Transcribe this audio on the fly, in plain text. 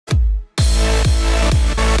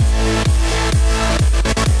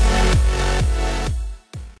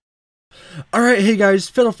Alright, hey guys,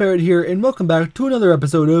 Fiddle Ferret here, and welcome back to another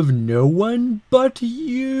episode of No One But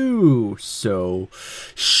You. So,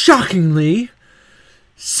 shockingly,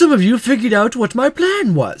 some of you figured out what my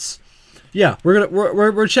plan was. Yeah,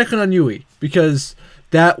 we're checking on Yui, because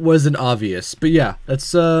that wasn't obvious. But yeah,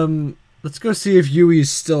 let's go see if Yui's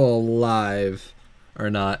still alive or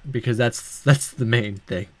not, because that's the main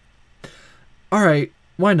thing. Alright,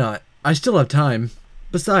 why not? I still have time.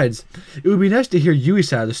 Besides, it would be nice to hear Yui's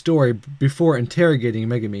side of the story before interrogating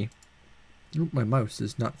Megami. Oop, my mouse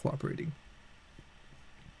is not cooperating.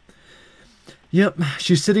 Yep,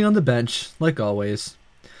 she's sitting on the bench, like always.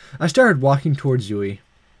 I started walking towards Yui.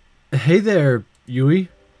 Hey there, Yui.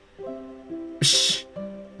 Shh,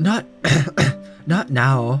 not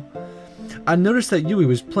now. I noticed that Yui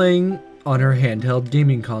was playing on her handheld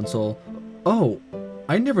gaming console. Oh,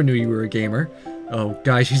 I never knew you were a gamer. Oh,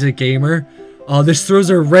 guys, she's a gamer. Oh, this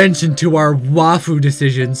throws a wrench into our wafu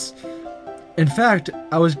decisions. In fact,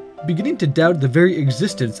 I was beginning to doubt the very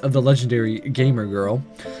existence of the legendary gamer girl.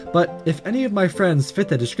 But if any of my friends fit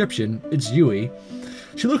that description, it's Yui.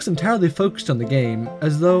 She looks entirely focused on the game,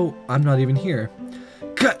 as though I'm not even here.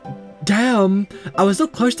 God damn! I was so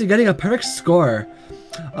close to getting a perfect score.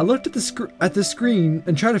 I looked at the screen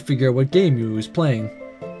and tried to figure out what game Yui was playing.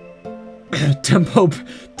 Tempo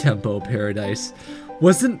Paradise.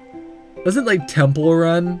 Wasn't like Temple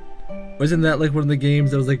Run? Wasn't that like one of the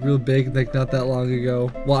games that was like real big like not that long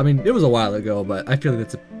ago? Well, I mean, it was a while ago, but I feel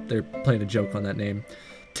like they're playing a joke on that name.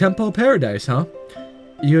 Tempo Paradise, huh?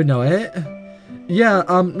 You know it? Yeah,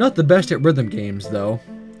 not the best at rhythm games though.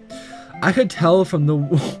 I could tell from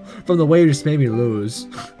the way you just made me lose.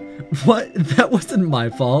 What? That wasn't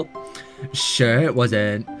my fault. Sure, it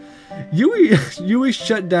wasn't. Yui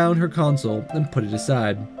shut down her console and put it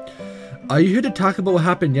aside. Are you here to talk about what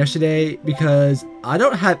happened yesterday? Because I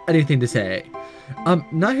don't have anything to say. I'm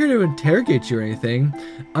not here to interrogate you or anything.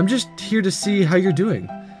 I'm just here to see how you're doing.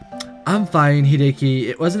 I'm fine, Hideki.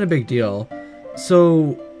 It wasn't a big deal.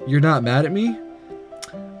 So, you're not mad at me?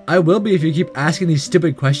 I will be if you keep asking these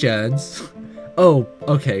stupid questions. Oh,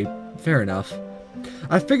 okay. Fair enough.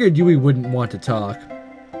 I figured Yui wouldn't want to talk.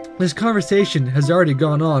 This conversation has already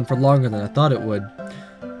gone on for longer than I thought it would.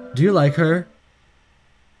 Do you like her?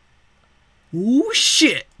 Ooh,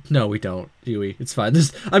 shit! No, we don't, Yui. It's fine.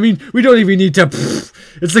 I mean, we don't even need to...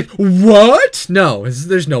 It's like, what? No,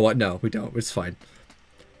 there's no what. No, we don't. It's fine.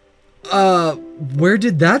 Where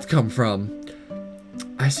did that come from?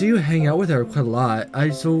 I see you hang out with her quite a lot.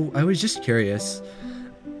 So I was just curious.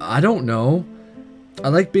 I don't know. I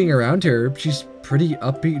like being around her. She's pretty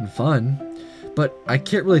upbeat and fun. But I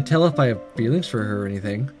can't really tell if I have feelings for her or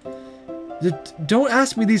anything. Don't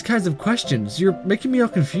ask me these kinds of questions. You're making me all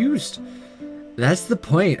confused. That's the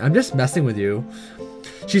point. I'm just messing with you.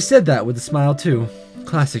 She said that with a smile too.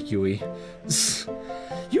 Classic Yui.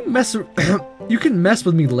 You can mess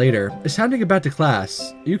with me later. It's time to get back to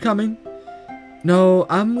class. Are you coming? No,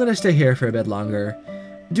 I'm gonna stay here for a bit longer.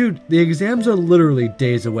 Dude, the exams are literally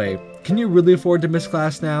days away. Can you really afford to miss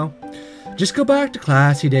class now? Just go back to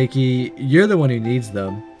class, Hideki. You're the one who needs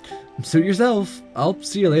them. Suit yourself. I'll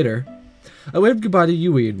see you later. I waved goodbye to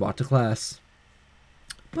Yui and walked to class.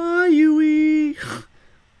 Bye, Yui.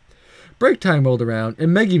 Break time rolled around,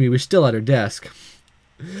 and Megumi was still at her desk,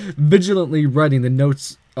 vigilantly writing the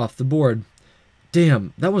notes off the board.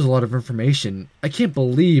 Damn, that was a lot of information. I can't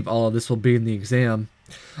believe all of this will be in the exam.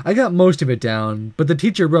 I got most of it down, but the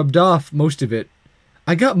teacher rubbed off most of it.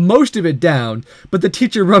 I got most of it down, but the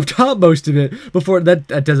teacher rubbed off most of it before... That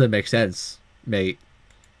doesn't make sense, mate.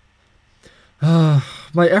 My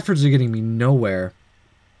efforts are getting me nowhere.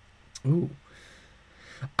 Ooh.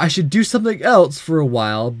 I should do something else for a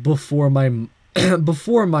while before my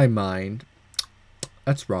mind.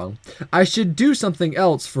 That's wrong. I should do something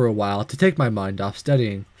else for a while to take my mind off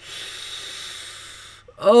studying.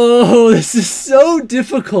 Oh, this is so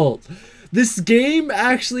difficult. This game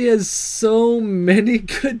actually has so many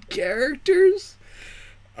good characters.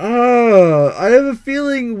 I have a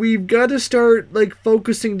feeling we've got to start like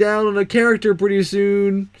focusing down on a character pretty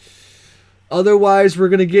soon. Otherwise,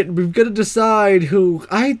 we've got to decide who...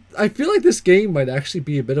 I feel like this game might actually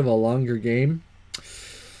be a bit of a longer game.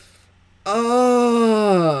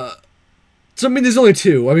 So, I mean, there's only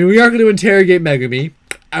two. I mean, we are going to interrogate Megami.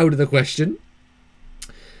 Out of the question.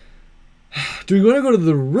 Do we want to go to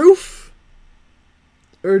the roof?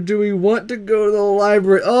 Or do we want to go to the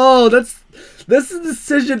library? Oh, that's the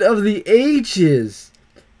decision of the ages.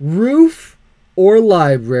 Roof or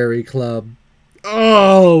library club?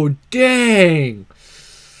 Oh, dang.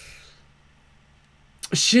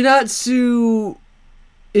 Shinatsu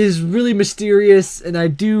is really mysterious, and I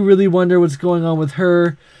do really wonder what's going on with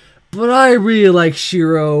her. But I really like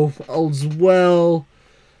Shiro as well.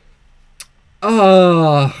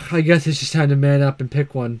 I guess it's just time to man up and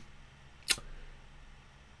pick one.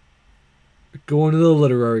 Going to the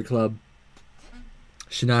literary club.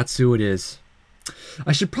 Shinatsu it is.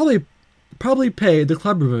 I should probably pay the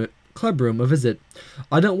club room a visit.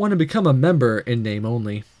 I don't want to become a member in name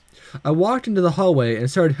only. I walked into the hallway and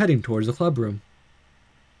started heading towards the club room.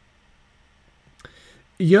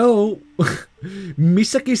 Yo,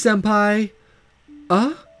 Misaki-senpai.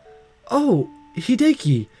 Oh,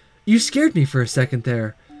 Hideki. You scared me for a second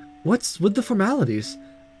there. What's with the formalities?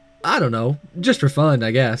 I don't know, just for fun,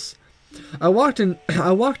 I guess. I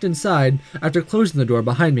walked inside after closing the door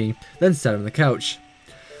behind me, then sat on the couch.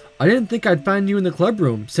 I didn't think I'd find you in the club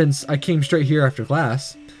room since I came straight here after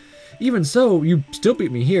class. Even so, you still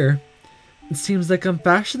beat me here. It seems like I'm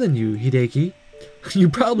faster than you, Hideki. You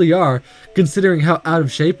probably are, considering how out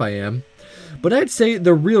of shape I am. But I'd say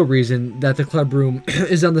the real reason that the club room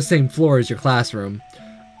is on the same floor as your classroom.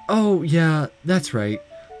 Oh, yeah, that's right.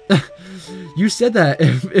 You said that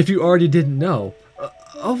if you already didn't know.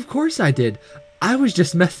 Of course I did. I was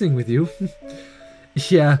just messing with you.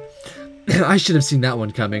 Yeah, I should have seen that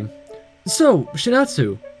one coming. So,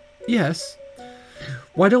 Shinatsu. Yes.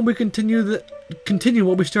 Why don't we continue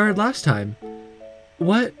what we started last time?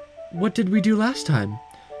 What did we do last time?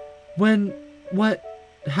 When? What?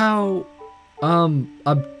 How? I'm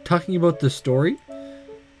talking about the story?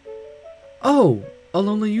 Oh, A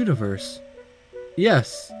Lonely Universe.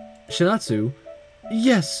 Yes. Shinatsu.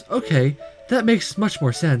 Yes, okay. That makes much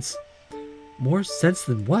more sense. More sense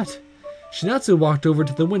than what? Shinatsu walked over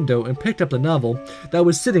to the window and picked up the novel that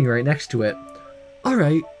was sitting right next to it.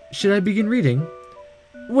 Alright, should I begin reading?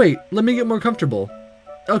 Wait, let me get more comfortable.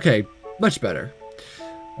 Okay, much better.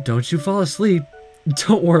 Don't you fall asleep.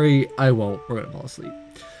 Don't worry, I won't. We're gonna fall asleep.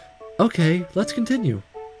 Okay, let's continue.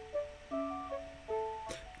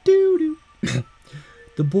 Doo-doo.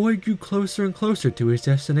 The boy grew closer and closer to his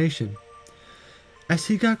destination. As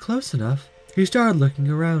he got close enough, he started looking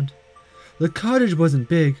around. The cottage wasn't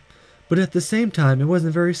big, but at the same time it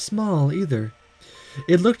wasn't very small either.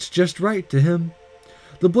 It looked just right to him.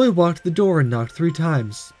 The boy walked to the door and knocked 3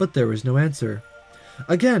 times, but there was no answer.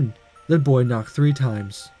 Again, the boy knocked 3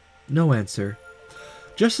 times. No answer.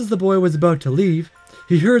 Just as the boy was about to leave,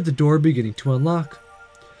 he heard the door beginning to unlock.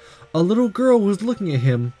 A little girl was looking at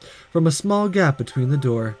him from a small gap between the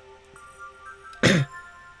door.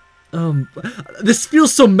 This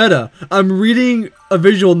feels so meta. I'm reading a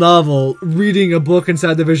visual novel, reading a book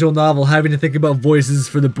inside the visual novel, having to think about voices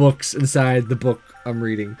for the books inside the book I'm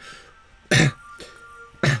reading.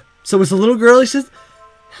 So it's a little girl, he says,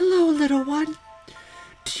 "Hello, little one.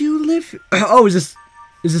 Do you live..." Oh, is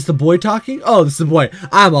this the boy talking? Oh, this is the boy.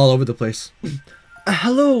 I'm all over the place.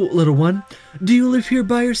 "Hello, little one. Do you live here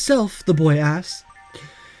by yourself?" the boy asked.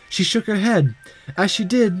 She shook her head. As she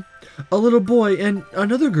did, a little boy and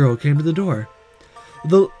another girl came to the door.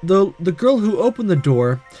 The girl who opened the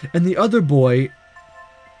door and the other boy...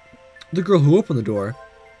 The girl who opened the door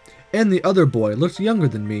and the other boy looked younger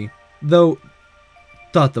than me, though...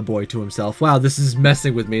 Thought the boy to himself. Wow, this is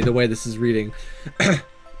messing with me, the way this is reading.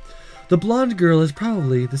 The blonde girl is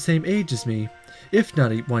probably the same age as me, if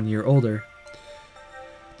not 1 year older.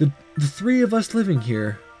 The 3 of us living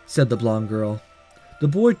here, said the blonde girl. The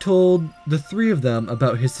boy told the 3 of them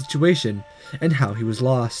about his situation and how he was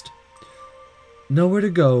lost. Nowhere to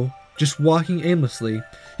go, just walking aimlessly,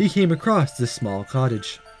 he came across this small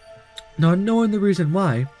cottage. Not knowing the reason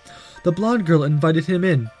why, the blonde girl invited him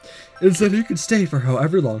in and said he could stay for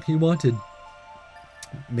however long he wanted.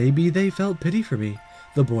 Maybe they felt pity for me,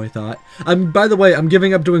 the boy thought. By the way, I'm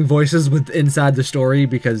giving up doing voices with inside the story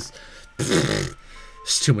because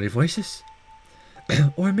it's too many voices.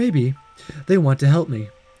 Or maybe they want to help me.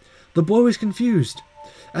 The boy was confused.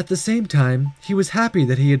 At the same time, he was happy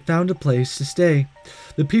that he had found a place to stay,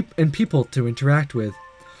 and people to interact with.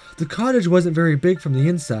 The cottage wasn't very big from the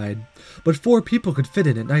inside, but 4 people could fit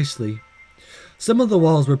in it nicely. Some of the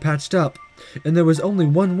walls were patched up, and there was only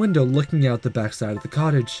one window looking out the backside of the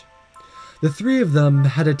cottage. The 3 of them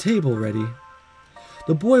had a table ready.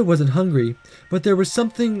 The boy wasn't hungry, but there was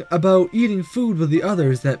something about eating food with the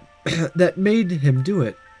others that made him do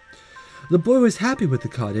it. The boy was happy with the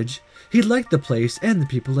cottage. He liked the place and the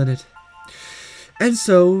people in it. And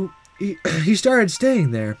so, he started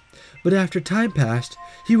staying there. But after time passed,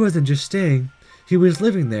 he wasn't just staying. He was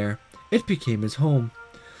living there. It became his home.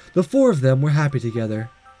 The 4 of them were happy together.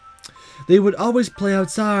 They would always play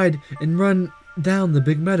outside and run down the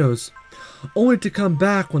big meadows, only to come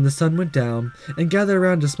back when the sun went down and gather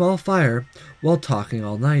around a small fire while talking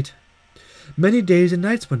all night. Many days and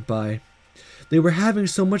nights went by. They were having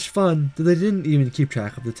so much fun that they didn't even keep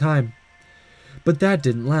track of the time. But that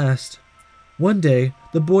didn't last. One day,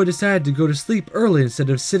 the boy decided to go to sleep early instead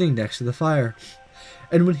of sitting next to the fire.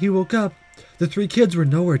 And when he woke up, the 3 kids were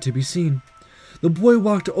nowhere to be seen. The boy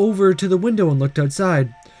walked over to the window and looked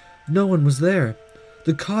outside. No one was there.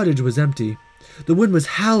 The cottage was empty. The wind was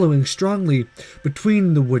howling strongly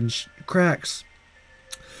between the wooden cracks.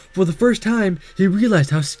 For the first time, he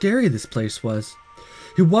realized how scary this place was.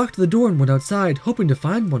 He walked to the door and went outside, hoping to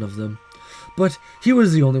find one of them. But he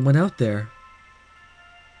was the only one out there.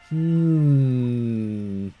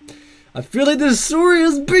 I feel like this story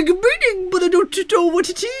has big meaning, but I don't know what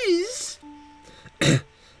it is.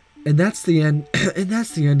 And that's the end. And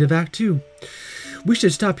that's the end of Act 2. We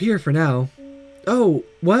should stop here for now. Oh,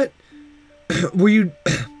 what?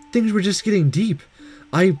 Things were just getting deep.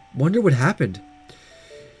 I wonder what happened.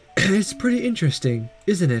 It's pretty interesting,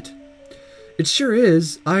 isn't it? It sure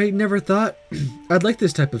is. I never thought I'd like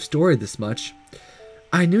this type of story this much.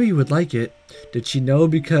 I knew you would like it. Did she know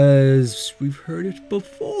because we've heard it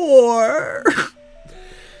before?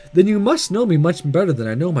 Then you must know me much better than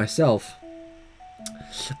I know myself.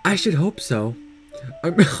 I should hope so.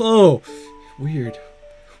 Oh, weird.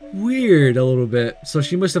 Weird a little bit. So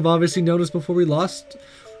she must have obviously noticed before we lost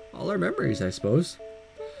all our memories, I suppose.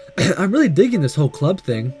 I'm really digging this whole club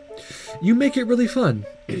thing. You make it really fun.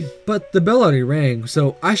 But the bell already rang,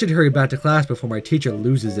 so I should hurry back to class before my teacher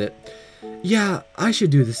loses it. Yeah, I should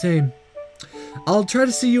do the same. I'll try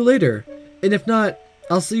to see you later. And if not,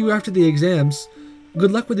 I'll see you after the exams.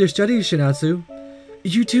 Good luck with your studies, Shinatsu.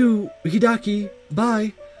 You too, Hidaki.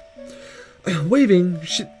 Bye. Waving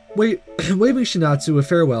Shinatsu a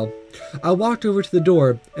farewell, I walked over to the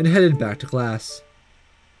door and headed back to class.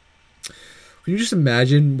 Can you just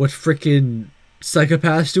imagine what frickin'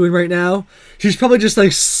 Psychopath's doing right now? She's probably just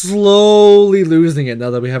like slowly losing it now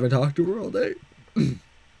that we haven't talked to her all day.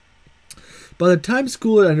 By the time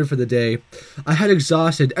school had ended for the day, I had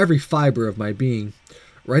exhausted every fiber of my being.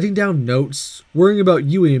 Writing down notes, worrying about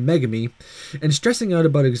Yui and Megami, and stressing out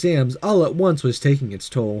about exams all at once was taking its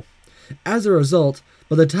toll. As a result,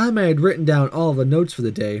 by the time I had written down all of the notes for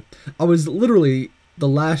the day, I was literally the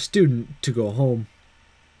last student to go home.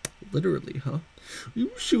 Literally, huh?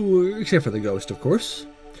 You sure? Except for the ghost, of course.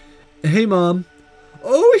 Hey, Mom.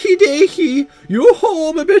 Oh, Hideki, you're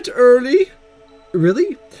home a bit early.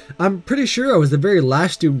 Really? I'm pretty sure I was the very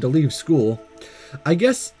last student to leave school. I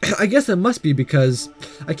guess it must be because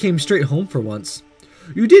I came straight home for once.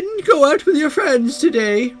 You didn't go out with your friends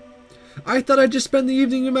today? I thought I'd just spend the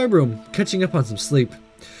evening in my room, catching up on some sleep.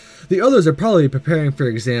 The others are probably preparing for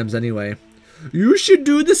exams anyway. You should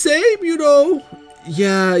do the same, you know.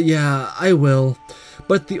 Yeah, I will.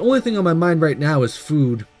 But the only thing on my mind right now is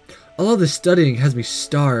food. All of this studying has me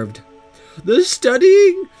starved. The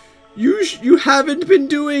studying? You haven't been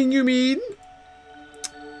doing, you mean?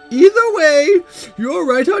 Either way, you're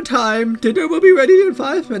right on time. Dinner will be ready in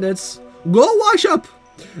 5 minutes. Go wash up.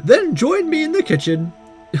 Then join me in the kitchen.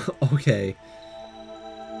 Okay.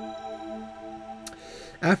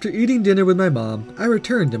 After eating dinner with my mom, I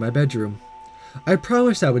returned to my bedroom. I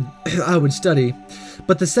promised I would study,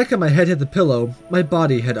 but the second my head hit the pillow, my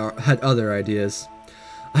body had other ideas.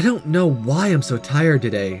 I don't know why I'm so tired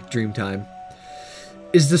today, Dreamtime.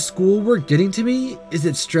 Is the schoolwork getting to me? Is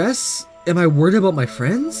it stress? Am I worried about my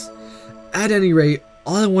friends? At any rate,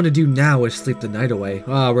 all I want to do now is sleep the night away.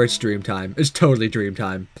 Oh, it's Dreamtime. It's totally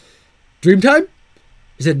Dreamtime. Dreamtime?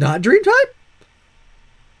 Is it not Dreamtime?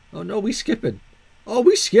 Oh no, we skipping. Oh,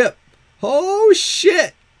 we skip. Oh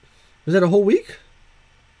shit! Was that a whole week?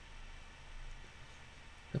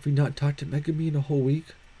 Have we not talked to Megami in a whole week?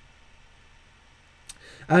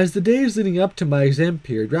 As the days leading up to my exam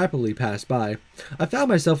period rapidly passed by, I found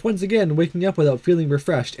myself once again waking up without feeling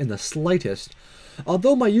refreshed in the slightest.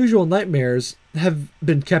 Although my usual nightmares have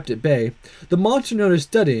been kept at bay, the monster known as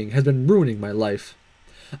studying has been ruining my life.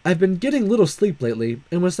 I've been getting little sleep lately,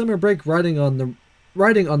 and with summer break writing on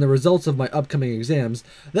the results of my upcoming exams,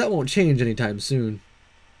 that won't change anytime soon.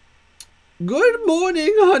 Good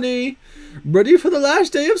morning, honey. Ready for the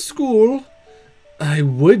last day of school? I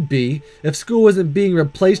would be, if school wasn't being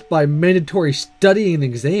replaced by mandatory studying and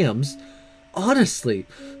exams. Honestly,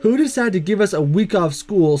 who decided to give us a week off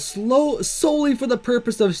school solely for the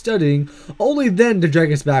purpose of studying, only then to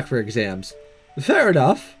drag us back for exams? Fair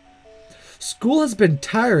enough. School has been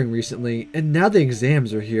tiring recently, and now the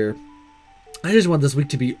exams are here. I just want this week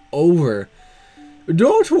to be over.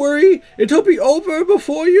 Don't worry, it'll be over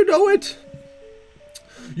before you know it.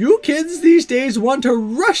 You kids these days want to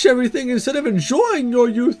rush everything instead of enjoying your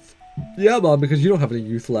youth. Yeah, Mom, because you don't have any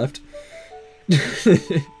youth left.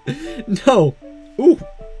 No. Ooh.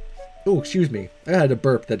 Oh, excuse me. I had a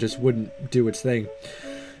burp that just wouldn't do its thing.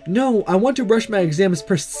 No, I want to rush my exams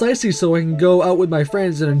precisely so I can go out with my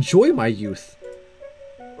friends and enjoy my youth.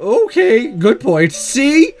 Okay, good point.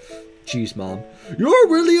 See? Jeez, Mom. You're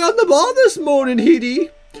really on the ball this morning, Heedy.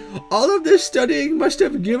 All of this studying must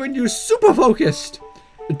have given you super focused.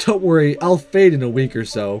 Don't worry, I'll fade in a week or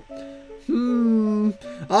so. I'm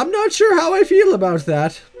not sure how I feel about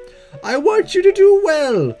that. I want you to do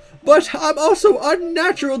well, but I'm also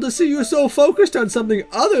unnatural to see you so focused on something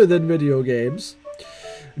other than video games.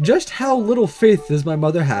 Just how little faith does my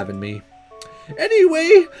mother have in me?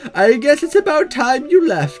 Anyway, I guess it's about time you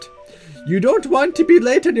left. You don't want to be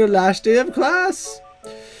late on your last day of class.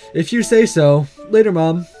 If you say so. Later,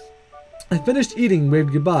 Mom. I finished eating and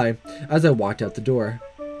waved goodbye as I walked out the door.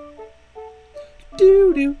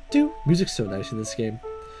 Do. Music's so nice in this game.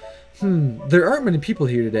 There aren't many people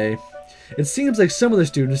here today. It seems like some of the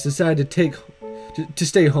students decided to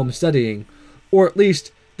stay home studying. Or at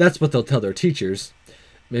least, that's what they'll tell their teachers.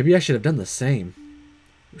 Maybe I should have done the same.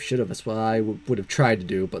 Should have, that's what I would have tried to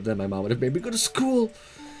do, but then my mom would have made me go to school.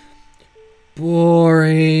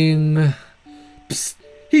 Boring. Psst.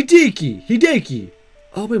 Hideki.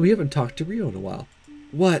 Oh wait, we haven't talked to Rio in a while.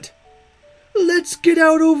 What? Let's get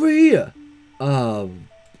out over here.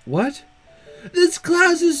 What? This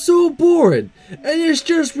class is so boring, and it's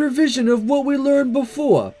just revision of what we learned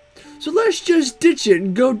before. So let's just ditch it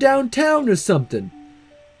and go downtown or something.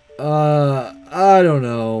 I don't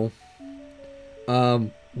know.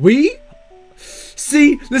 We?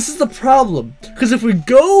 See, this is the problem. Because if we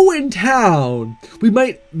go in town, we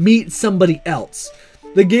might meet somebody else.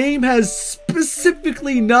 The game has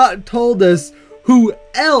specifically not told us who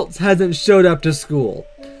else hasn't showed up to school.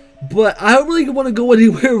 But I don't really want to go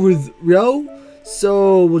anywhere with Rio,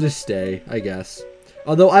 so we'll just stay, I guess.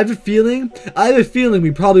 Although I have a feeling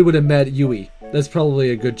we probably would have met Yui. That's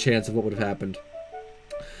probably a good chance of what would have happened.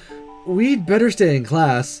 We'd better stay in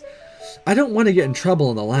class. I don't want to get in trouble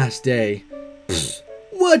on the last day. Pfft,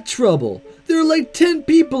 what trouble? There are like 10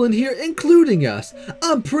 people in here, including us.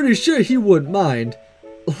 I'm pretty sure he wouldn't mind.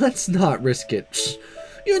 Let's not risk it. Pfft,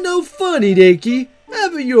 you're no fun, Hideki.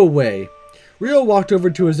 Have it your way. Rio walked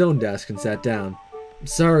over to his own desk and sat down.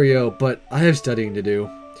 Sorry, Rio, but I have studying to do.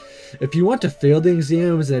 If you want to fail the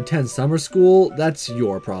exams and attend summer school, that's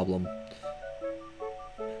your problem.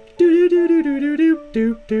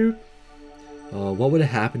 Oh, what would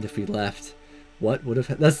have happened if we left? What would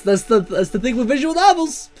have? That's the thing with visual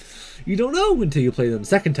novels. You don't know until you play them the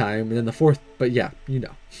second time and then the fourth. But yeah, you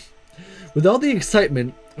know. With all the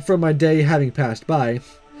excitement from my day having passed by,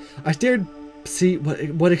 I stared. See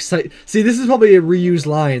what excite? See, this is probably a reused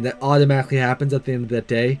line that automatically happens at the end of that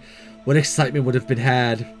day. What excitement would have been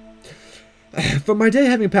had? From my day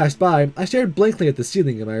having passed by, I stared blankly at the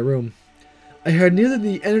ceiling in my room. I had neither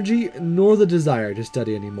the energy nor the desire to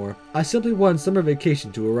study anymore. I simply want summer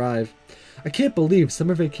vacation to arrive. I can't believe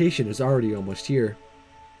summer vacation is already almost here.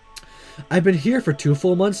 I've been here for 2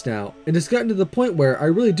 full months now, and it's gotten to the point where I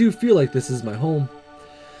really do feel like this is my home.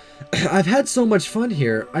 I've had so much fun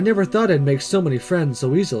here, I never thought I'd make so many friends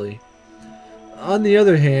so easily. On the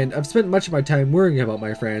other hand, I've spent much of my time worrying about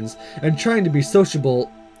my friends, and trying to be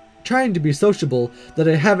sociable that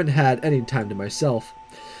I haven't had any time to myself.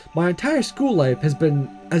 My entire school life has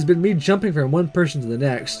been me jumping from one person to the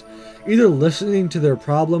next, either listening to their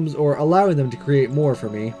problems or allowing them to create more for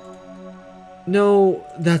me. No,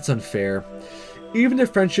 that's unfair. Even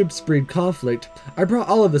if friendships breed conflict, I brought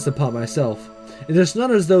all of this upon myself, and it's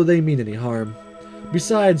not as though they mean any harm.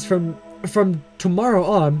 Besides, from tomorrow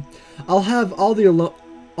on, I'll have all the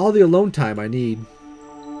alone time I need.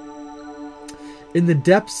 In the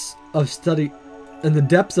depths of study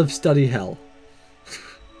hell.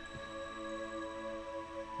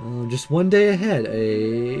 Just one day ahead,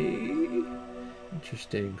 eh?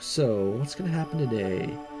 Interesting. So, what's gonna happen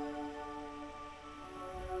today?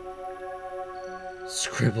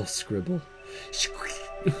 Scribble.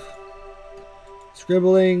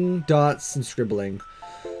 Scribbling, dots, and scribbling.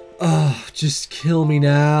 Oh, just kill me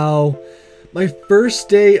now. My first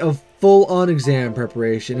day of full-on exam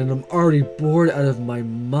preparation, and I'm already bored out of my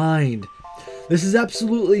mind. This is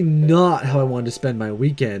absolutely not how I wanted to spend my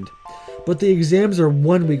weekend. But the exams are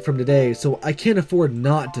 1 week from today, so I can't afford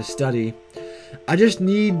not to study. I just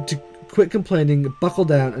need to quit complaining, buckle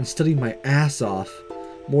down, and study my ass off.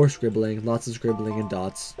 More scribbling, lots of scribbling and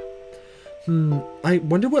dots. I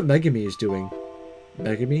wonder what Megami is doing.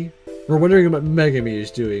 Megami? We're wondering what Megami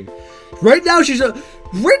is doing. Right now she's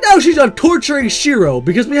on torturing Shiro,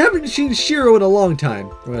 because we haven't seen Shiro in a long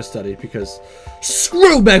time. I'm gonna study because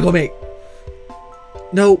screw Megami!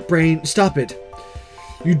 No, brain, stop it.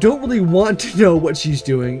 You don't really want to know what she's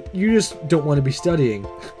doing. You just don't want to be studying.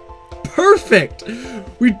 Perfect!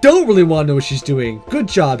 We don't really want to know what she's doing. Good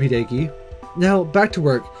job, Hideki. Now, back to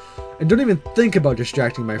work. And don't even think about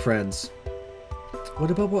distracting my friends.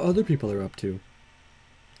 What about what other people are up to?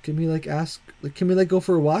 Can we go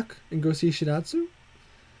for a walk and go see Shinatsu?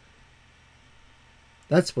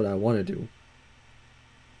 That's what I want to do.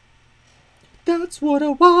 That's what I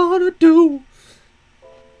want to do.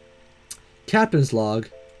 Captain's log,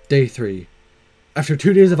 day 3. After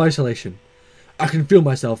 2 days of isolation, I can feel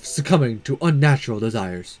myself succumbing to unnatural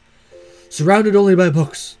desires. Surrounded only by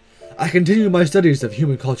books, I continue my studies of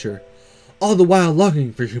human culture, all the while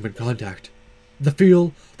longing for human contact. The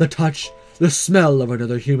feel, the touch, the smell of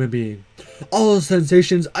another human being. All the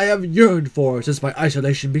sensations I have yearned for since my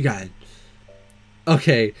isolation began.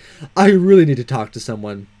 Okay, I really need to talk to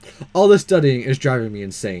someone. All this studying is driving me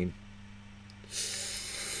insane.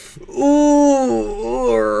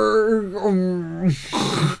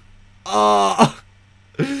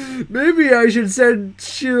 Maybe I should send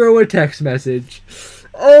Shiro a text message.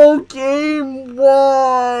 Oh, game,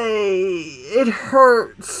 why? It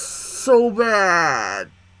hurts so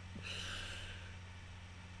bad.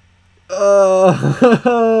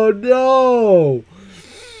 Oh, no.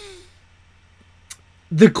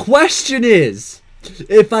 The question is,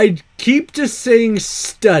 if I keep just saying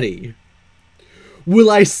study,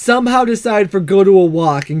 will I somehow decide for go to a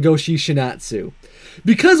walk and go see Shinatsu?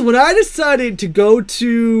 Because when I decided to go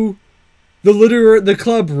to the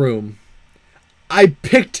club room, I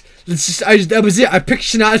picked, that was it, I picked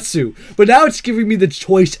Shinatsu. But now it's giving me the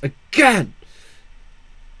choice again.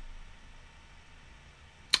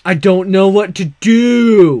 I don't know what to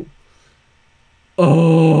do.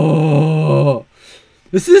 Oh,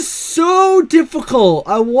 this is so difficult.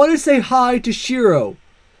 I want to say hi to Shiro.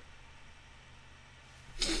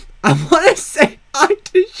 I want to say hi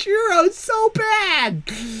to Shiro so bad.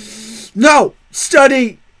 No,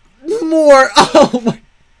 study more. Oh, my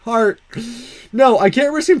heart. No, I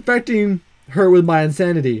can't risk infecting her with my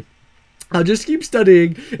insanity. I'll just keep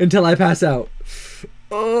studying until I pass out.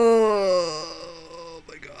 Oh,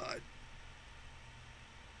 my God.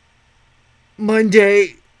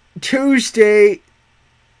 Monday, Tuesday.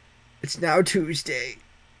 It's now Tuesday.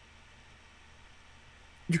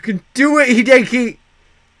 You can do it, Hideki!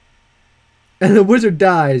 And the wizard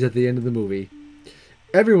dies at the end of the movie.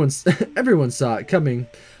 Everyone saw it coming,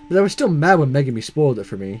 but I was still mad when Megami spoiled it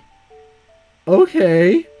for me.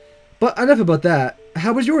 Okay. But enough about that.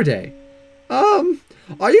 How was your day?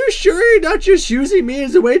 Are you sure you're not just using me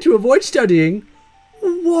as a way to avoid studying?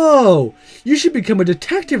 Whoa! You should become a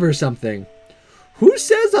detective or something. Who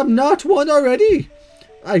says I'm not one already?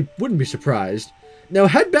 I wouldn't be surprised. Now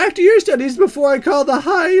head back to your studies before I call the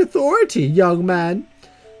high authority, young man.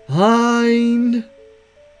 Hein.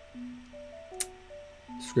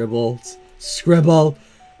 Scribbles. Scribble.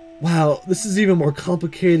 Wow, this is even more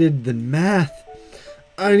complicated than math.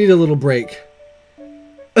 I need a little break.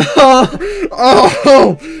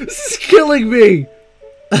 Oh, this is killing me.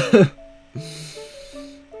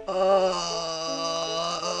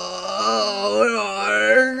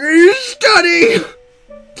 Study.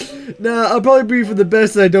 Nah, I'll probably be for the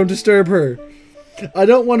best that I don't disturb her. I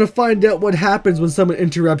don't want to find out what happens when someone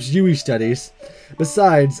interrupts Yui studies.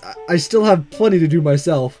 Besides, I still have plenty to do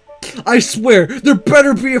myself. I swear, there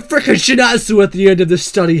better be a frickin' Shinatsu at the end of this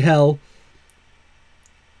study hell.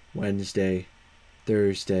 Wednesday.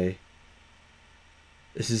 Thursday.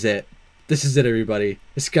 This is it. This is it, everybody.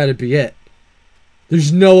 It's gotta be it.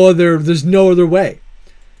 There's no other way.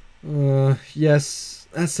 Yes,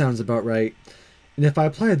 that sounds about right. And if I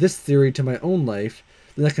apply this theory to my own life,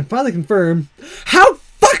 then I can finally confirm how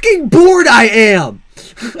fucking bored I am!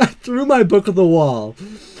 I threw my book at the wall.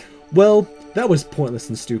 Well, that was pointless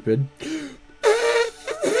and stupid.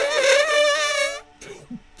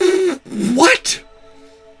 What?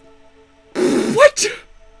 What?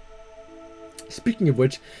 Speaking of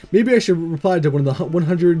which, maybe I should reply to one of the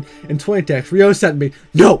 120 texts Rio sent me.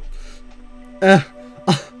 No!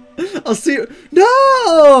 I'll see you.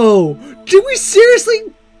 No! Did we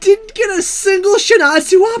seriously didn't get a single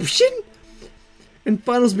Shinatsu option? And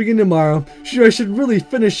finals begin tomorrow. Sure, I should really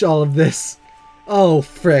finish all of this. Oh,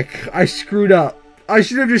 frick. I screwed up. I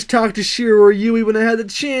should have just talked to Shiro or Yui when I had the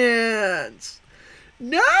chance.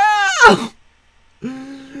 No!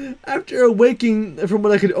 After awaking from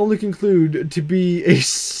what I could only conclude to be a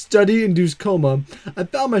study-induced coma, I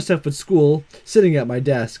found myself at school, sitting at my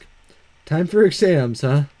desk. Time for exams,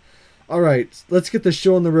 huh? Alright, let's get the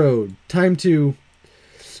show on the road. Time to...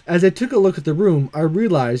 As I took a look at the room, I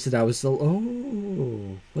realized that I was...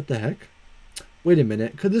 Oh, what the heck? Wait a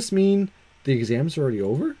minute, could this mean The exams are already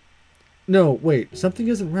over? No, wait, something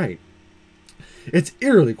isn't right. It's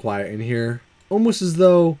eerily quiet in here, almost as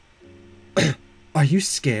though... Are you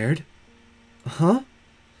scared? Huh?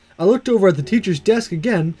 I looked over at the teacher's desk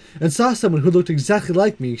again and saw someone who looked exactly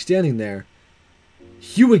like me standing there.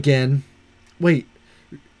 You again? Wait,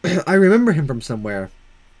 I remember him from somewhere.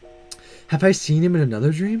 Have I seen him in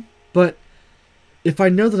another dream? But if I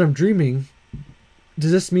know that I'm dreaming,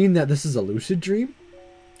 does this mean that this is a lucid dream?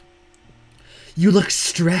 You look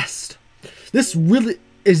stressed.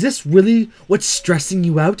 Is this really what's stressing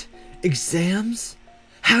you out? Exams?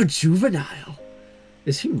 How juvenile.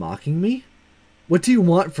 Is he mocking me? What do you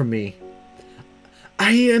want from me?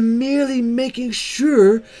 I am merely making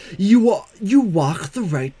sure you walk the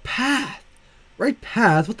right path. Right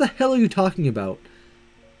path? What the hell are you talking about?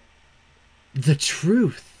 The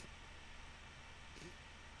truth.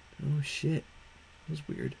 Oh shit. That was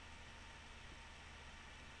weird.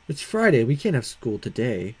 It's Friday. We can't have school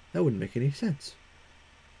today. That wouldn't make any sense.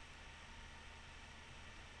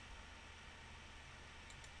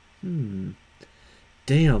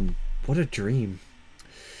 Damn. What a dream.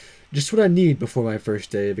 Just what I need before my first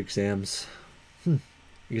day of exams.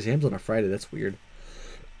 Exams on a Friday. That's weird.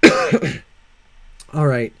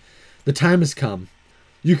 Alright. The time has come.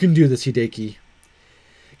 You can do this, Hideki.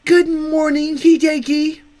 Good morning,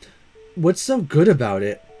 Hideki. What's so good about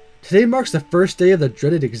it? Today marks the first day of the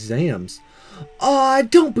dreaded exams. Aw,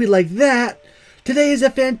 don't be like that. Today is a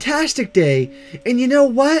fantastic day. And you know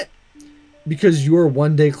what? Because you're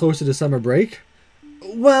one day closer to summer break?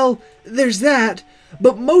 Well, there's that.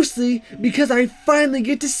 But mostly because I finally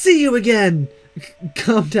get to see you again.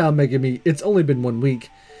 Calm down, Megami. It's only been 1 week.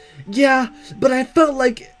 Yeah, but I felt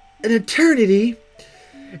like an eternity.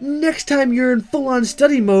 Next time you're in full-on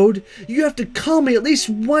study mode, you have to call me at least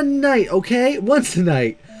one night, okay? Once a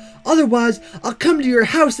night. Otherwise, I'll come to your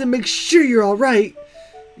house and make sure you're alright.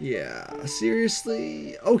 Yeah,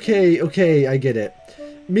 seriously? Okay, I get it.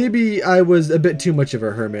 Maybe I was a bit too much of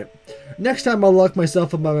a hermit. Next time I'll lock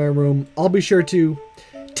myself up in my room, I'll be sure to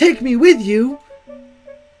take me with you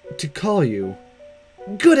to call you.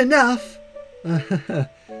 Good enough.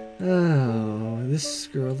 Oh, this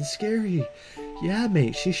girl is scary. Yeah,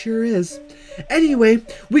 mate, she sure is. Anyway,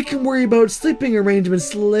 we can worry about sleeping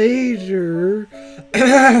arrangements later.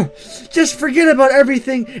 Just forget about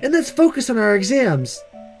everything and let's focus on our exams.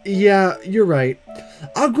 Yeah, you're right.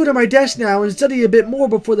 I'll go to my desk now and study a bit more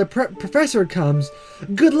before the professor comes.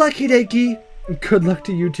 Good luck, Hideki. Good luck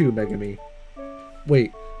to you too, Megami.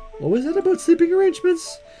 Wait, what was that about sleeping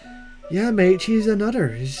arrangements? Yeah, mate, she's a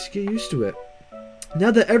nutter. Just get used to it. Now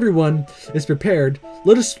that everyone is prepared,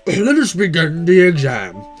 let us begin the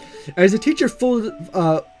exam. As teachers flooded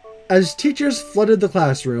the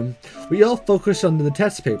classroom, we all focused on the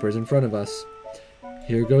test papers in front of us.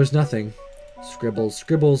 Here goes nothing. Scribbles,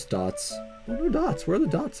 scribbles, dots. Oh, no dots. Where are the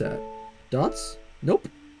dots at? Dots? Nope.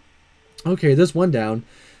 Okay, there's one down.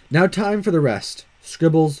 Now time for the rest.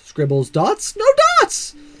 Scribbles, scribbles, dots? No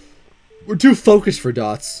dots! We're too focused for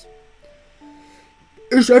dots.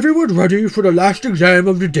 Is everyone ready for the last exam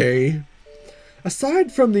of the day?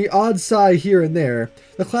 Aside from the odd sigh here and there,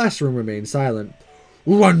 the classroom remained silent.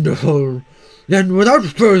 Wonderful. Then without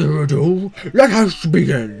further ado, let us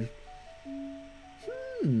begin.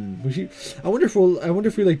 I wonder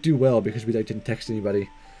if we like do well because we like didn't text anybody.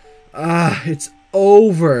 It's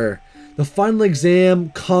over. The final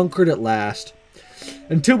exam conquered at last.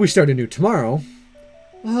 Until we start anew tomorrow.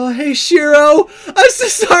 Oh, hey Shiro! I'm so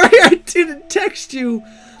sorry I didn't text you!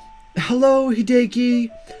 Hello,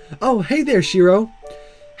 Hideki. Oh, hey there, Shiro.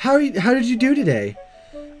 How did you do today?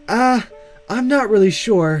 I'm not really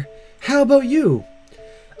sure. How about you?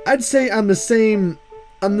 I'd say I'm the same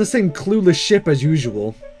clueless ship as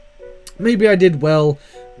usual. Maybe I did well,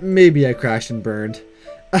 maybe I crashed and burned.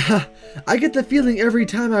 I get the feeling every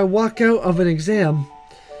time I walk out of an exam.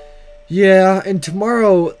 Yeah, and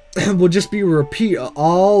tomorrow will just be a repeat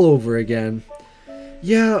all over again.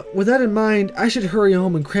 Yeah, with that in mind, I should hurry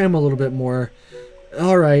home and cram a little bit more.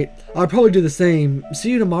 Alright, I'll probably do the same.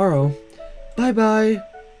 See you tomorrow. Bye-bye.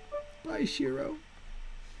 Bye, Shiro.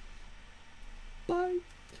 Bye.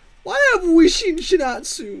 Why haven't we seen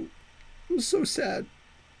Shinatsu? I'm so sad.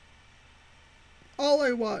 All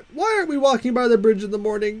I want. Why aren't we walking by the bridge in the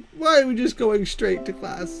morning? Why are we just going straight to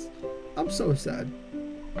class? I'm so sad.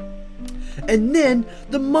 And then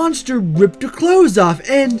the monster ripped her clothes off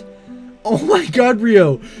and... Oh my god,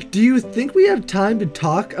 Rio. Do you think we have time to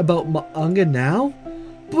talk about manga now?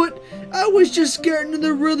 But I was just getting to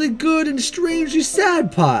the really good and strangely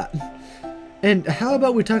sad part. And how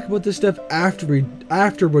about we talk about this stuff after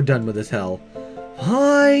we're done with this hell?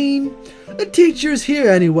 Fine. The teacher's here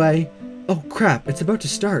anyway. Oh crap, it's about to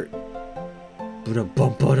start.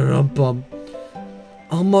 Ba-dum-bum, ba-dum-bum.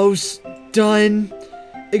 Almost done.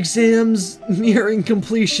 Exams nearing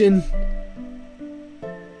completion.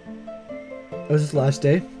 Oh, is this the last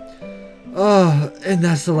day? Oh, and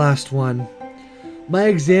that's the last one. My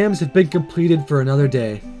exams have been completed for another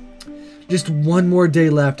day. Just one more day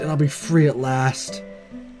left and I'll be free at last.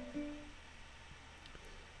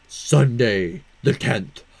 Sunday, the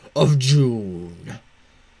 10th of June.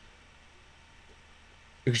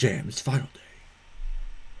 Exams final day.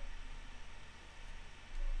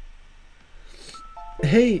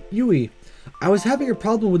 Hey, Yui. I was having a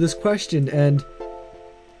problem with this question and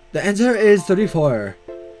the answer is 34.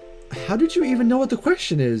 How did you even know what the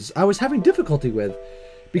question is? I was having difficulty with.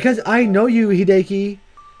 Because I know you, Hideki.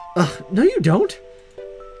 No you don't.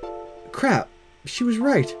 Crap, she was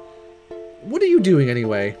right. What are you doing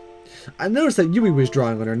anyway? I noticed that Yui was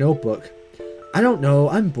drawing on her notebook. I don't know,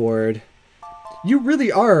 I'm bored. You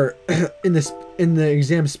really are in the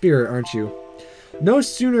exam spirit, aren't you? No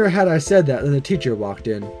sooner had I said that than the teacher walked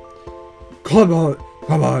in. Come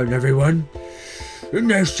on, everyone. In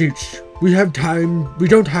their seats. We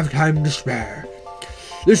don't have time to spare.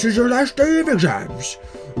 This is your last day of exams.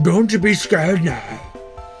 Don't be scared now.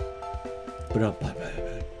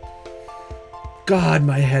 God,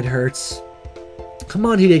 my head hurts. Come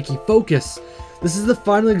on, Hideki, focus. This is the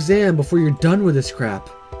final exam before you're done with this crap.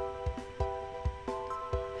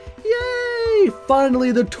 Yay!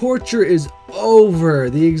 Finally, the torture is over.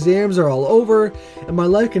 The exams are all over, and my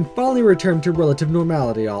life can finally return to relative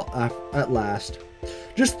normality at last.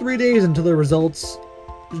 Just 3 days until the results.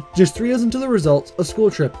 Just 3 days until the results, a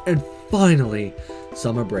school trip, and finally,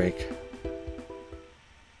 summer break.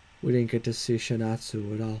 We didn't get to see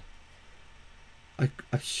Shinatsu at all. I'm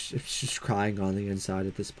just crying on the inside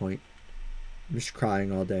at this point. I'm just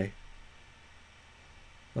crying all day.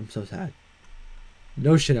 I'm so sad.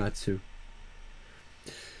 No Shinatsu.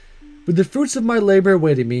 With the fruits of my labor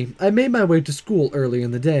awaiting me, I made my way to school early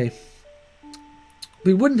in the day.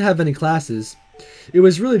 We wouldn't have any classes. It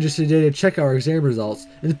was really just a day to check our exam results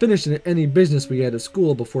and finish any business we had at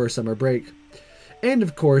school before summer break. And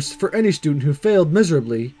of course, for any student who failed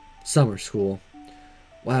miserably, summer school.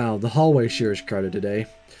 Wow, the hallway sure is crowded today.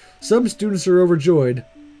 Some students are overjoyed,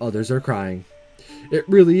 others are crying. It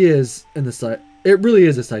really is a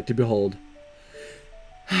sight to behold.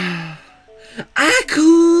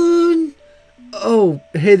 Akun! Oh,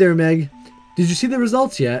 hey there, Meg. Did you see the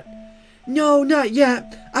results yet? No, not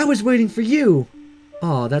yet. I was waiting for you.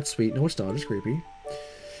 Aw, that's sweet. No, it's not. It's creepy.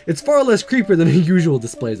 It's far less creepy than the usual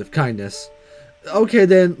displays of kindness. Okay,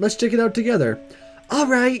 then, let's check it out together.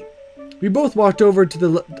 Alright. We both walked over to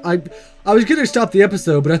the... I was gonna stop the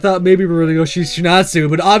episode, but I thought maybe we were gonna go see Shinatsu,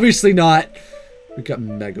 but obviously not. We got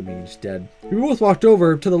Megumi instead. We both walked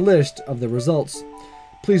over to the list of the results.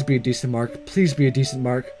 Please be a decent mark. Please be a decent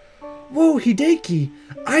mark. Whoa, Hideki.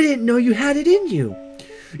 I didn't know you had it in you.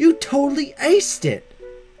 You totally aced it.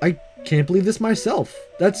 I can't believe this myself.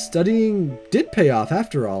 That studying did pay off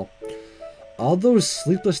after all. All those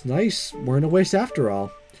sleepless nights weren't a waste after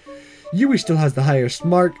all. Yui still has the highest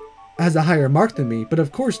mark, a higher mark than me, but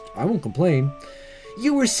of course I won't complain.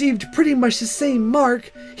 You received pretty much the same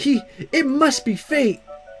mark. It must be fate.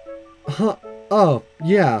 Huh? Oh,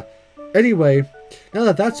 yeah. Anyway, now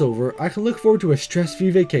that that's over, I can look forward to a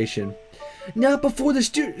stress-free vacation. Not before the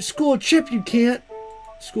school trip, you can't.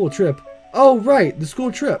 School trip? Oh, right, the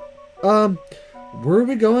school trip. Where are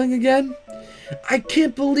we going again? I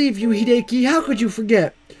can't believe you, Hideki. How could you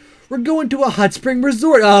forget? We're going to a hot spring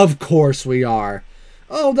resort. Of course we are.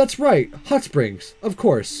 Oh, that's right. Hot springs. Of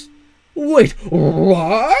course. Wait,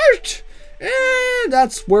 what? And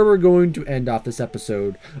that's where we're going to end off this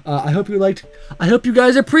episode. I hope you liked. I hope you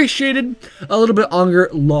guys appreciated a little bit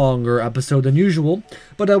longer episode than usual.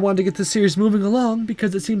 But I wanted to get this series moving along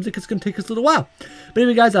because it seems like it's going to take us a little while. But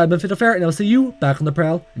anyway, guys, I've been Fiddle Ferret, and I'll see you back on the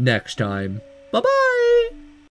prowl next time. Bye-bye!